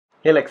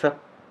Hey Alexa,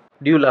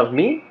 do you love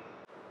me?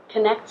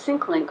 Connect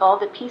SyncLink all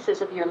the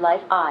pieces of your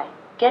life.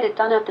 Get it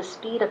done at the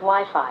speed of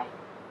Wi-Fi.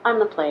 I'm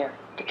the player,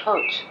 the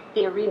coach,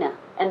 the arena,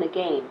 and the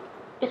game.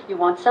 If you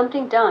want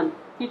something done,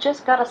 you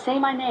just gotta say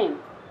my name.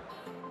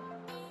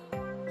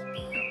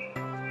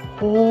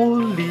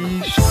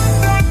 Holy shit.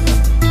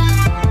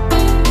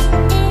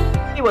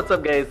 Hey, what's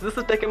up guys, this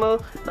is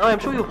Techimal. Now I'm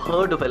sure you've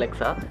heard of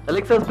Alexa.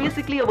 Alexa is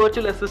basically a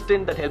virtual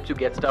assistant that helps you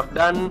get stuff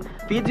done,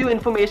 feeds you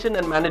information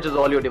and manages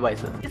all your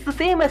devices. It's the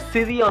same as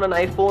Siri on an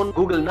iPhone,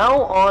 Google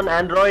Now on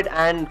Android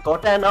and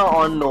Cortana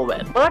on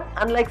Nowhere. But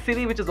unlike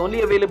Siri, which is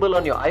only available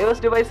on your iOS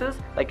devices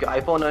like your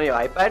iPhone or your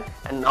iPad,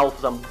 and now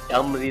for some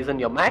dumb reason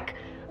your Mac,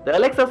 the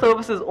Alexa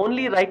service is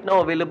only right now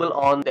available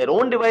on their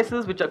own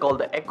devices, which are called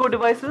the Echo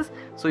devices.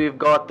 So you've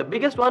got the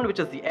biggest one, which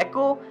is the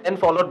Echo, then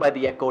followed by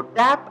the Echo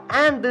Tap,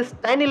 and this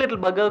tiny little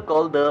bugger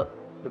called the,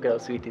 look at our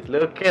sweeties,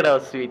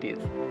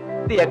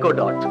 the Echo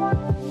Dot.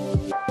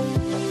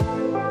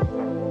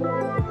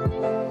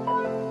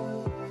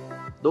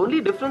 The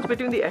only difference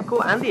between the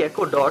Echo and the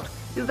Echo Dot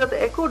is that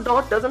the Echo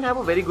Dot doesn't have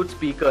a very good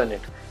speaker in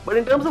it. But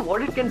in terms of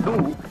what it can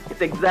do, it's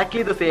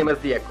exactly the same as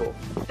the Echo.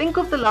 Think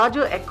of the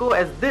larger Echo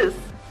as this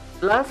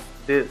plus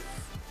this.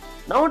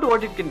 Now to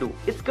what it can do.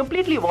 It's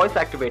completely voice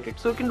activated,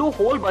 so it can do a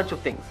whole bunch of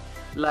things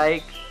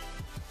like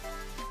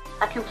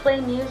I can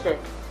play music,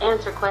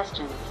 answer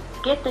questions,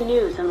 get the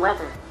news and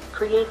weather,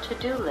 create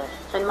to-do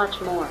lists, and much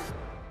more.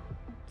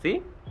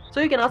 See?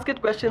 So you can ask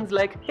it questions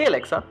like, hey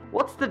Alexa,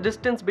 what's the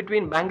distance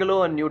between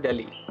Bangalore and New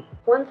Delhi?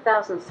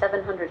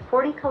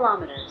 1,740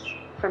 kilometers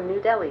from New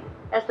Delhi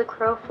as the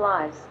crow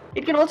flies.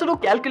 It can also do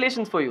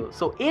calculations for you.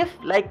 So if,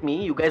 like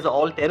me, you guys are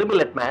all terrible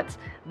at maths,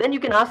 then you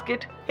can ask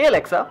it, hey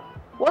Alexa,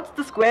 what's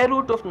the square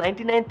root of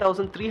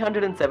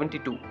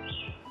 99,372?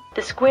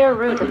 The square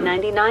root of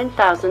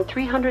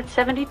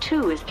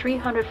 99,372 is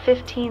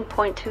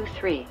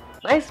 315.23.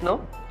 Nice, no?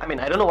 I mean,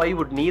 I don't know why you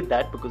would need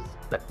that because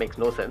that makes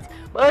no sense.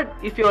 But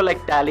if you're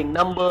like tallying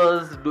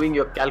numbers, doing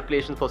your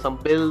calculations for some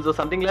bills or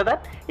something like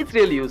that, it's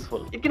really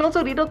useful. It can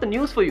also read out the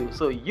news for you,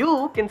 so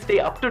you can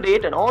stay up to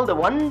date on all the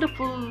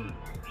wonderful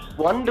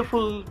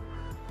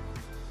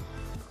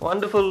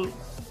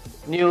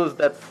news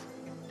that's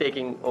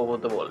taking over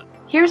the world.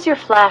 Here's your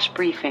flash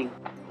briefing.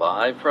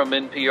 Live from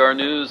NPR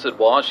News at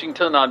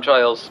Washington, I'm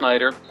Giles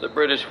Snyder. The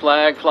British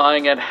flag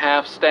flying at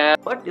half-staff.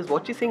 But is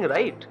what she's saying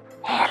right?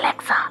 Hey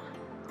Alexa,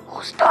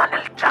 who's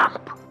Donald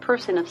Trump?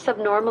 Person of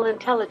subnormal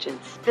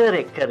intelligence.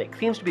 Correct.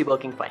 Seems to be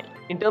working fine.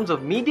 In terms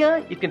of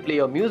media, it can play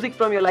your music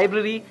from your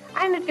library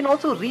and it can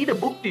also read a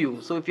book to you.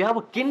 So if you have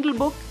a Kindle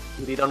book,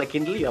 you read on a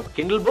Kindle, you have a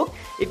Kindle book,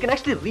 it can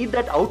actually read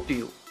that out to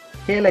you.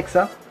 Hey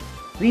Alexa,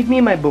 read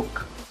me my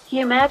book. He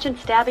imagined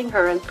stabbing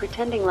her and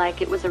pretending like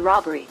it was a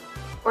robbery.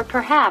 Or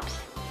perhaps,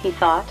 he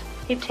thought,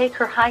 he'd take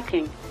her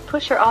hiking,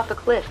 push her off a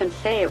cliff and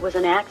say it was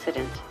an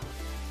accident.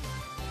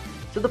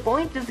 So the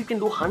point is you can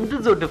do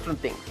hundreds of different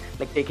things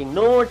like taking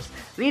notes,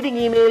 reading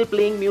email,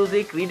 playing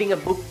music, reading a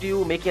book to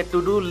you, making a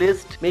to-do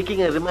list,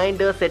 making a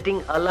reminder,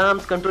 setting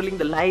alarms, controlling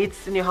the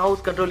lights in your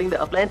house, controlling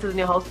the appliances in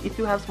your house if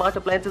you have smart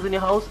appliances in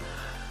your house.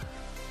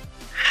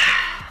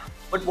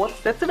 But what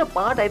sets it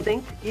apart, I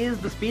think, is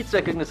the speech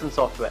recognition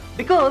software.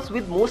 Because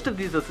with most of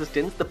these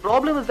assistants, the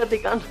problem is that they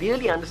can't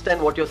really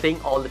understand what you're saying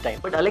all the time.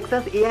 But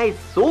Alexa's AI is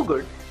so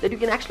good that you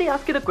can actually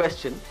ask it a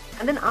question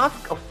and then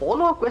ask a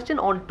follow-up question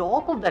on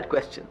top of that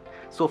question.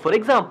 So for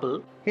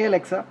example, Hey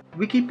Alexa,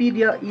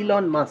 Wikipedia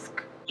Elon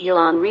Musk.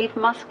 Elon Reeve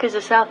Musk is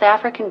a South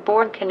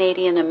African-born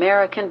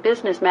Canadian-American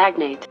business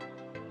magnate.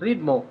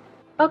 Read more.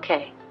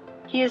 Okay,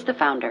 he is the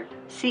founder,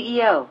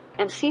 CEO,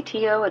 and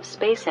CTO of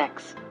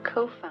SpaceX,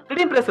 co-founder.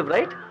 pretty impressive,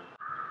 right?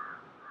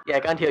 Yeah, I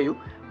can't hear you,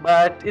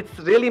 but it's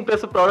really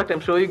impressive product, I'm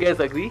sure you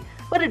guys agree.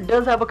 But it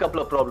does have a couple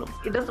of problems.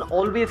 It doesn't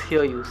always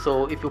hear you,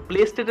 so if you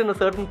placed it in a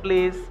certain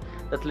place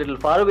that's a little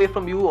far away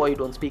from you or you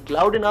don't speak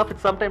loud enough,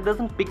 it sometimes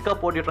doesn't pick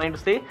up what you're trying to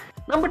say.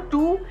 Number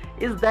two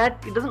is that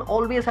it doesn't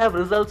always have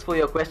results for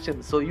your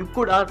questions. So you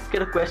could ask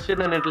it a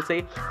question and it'll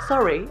say,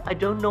 sorry, I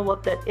don't know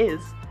what that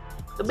is.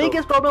 The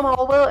biggest problem,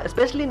 however,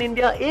 especially in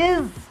India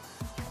is,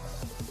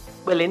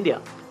 well,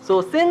 India.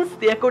 So since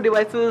the Echo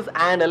devices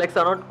and Alexa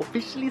are not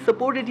officially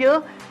supported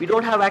here, we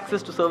don't have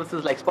access to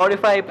services like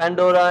Spotify,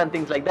 Pandora and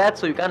things like that.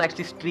 So you can't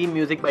actually stream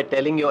music by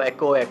telling your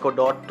Echo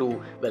Dot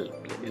to, well,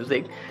 play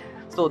music.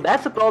 So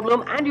that's a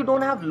problem, and you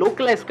don't have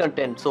localized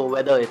content. So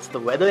whether it's the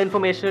weather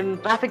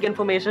information, traffic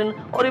information,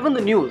 or even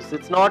the news,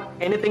 it's not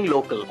anything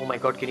local. Oh my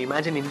god, can you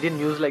imagine Indian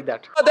news like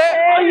that?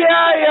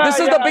 This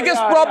is the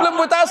biggest problem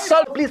with us.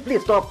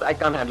 Please stop, I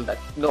can't handle that.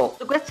 No.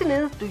 The question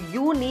is, do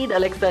you need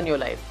Alexa in your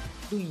life?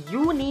 Do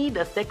you need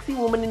a sexy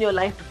woman in your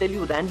life to tell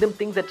you random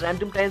things at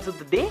random times of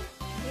the day?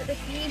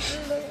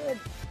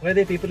 Why are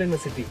there people in the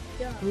city?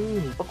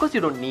 Of course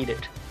you don't need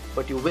it,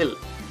 but you will.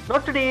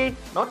 Not today,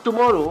 not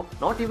tomorrow,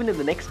 not even in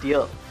the next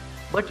year.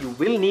 But you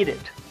will need it.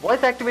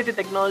 Voice activated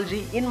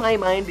technology, in my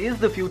mind, is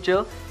the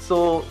future.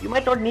 So you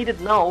might not need it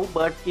now,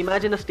 but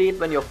imagine a state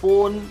when your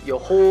phone, your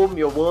home,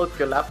 your work,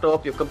 your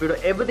laptop, your computer,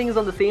 everything is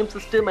on the same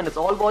system and it's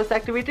all voice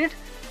activated.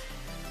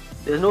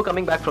 There's no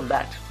coming back from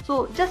that. So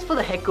So just for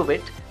the heck of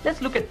it,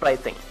 let's look at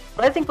pricing.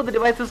 Pricing for the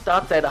devices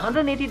starts at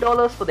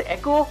 $180 for the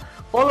Echo,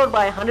 followed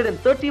by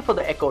 $130 for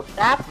the Echo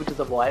Tap, which is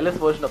a wireless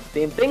version of the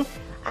same thing.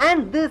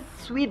 And this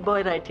sweet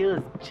boy right here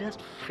is just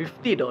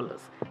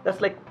 $50.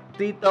 That's like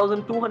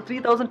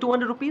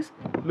 3,200 rupees.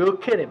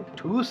 Look at him,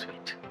 too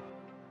sweet.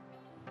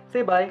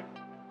 Say bye.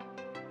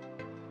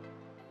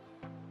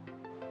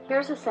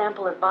 Here's a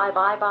sample of Bye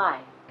Bye Bye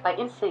by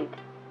InSync.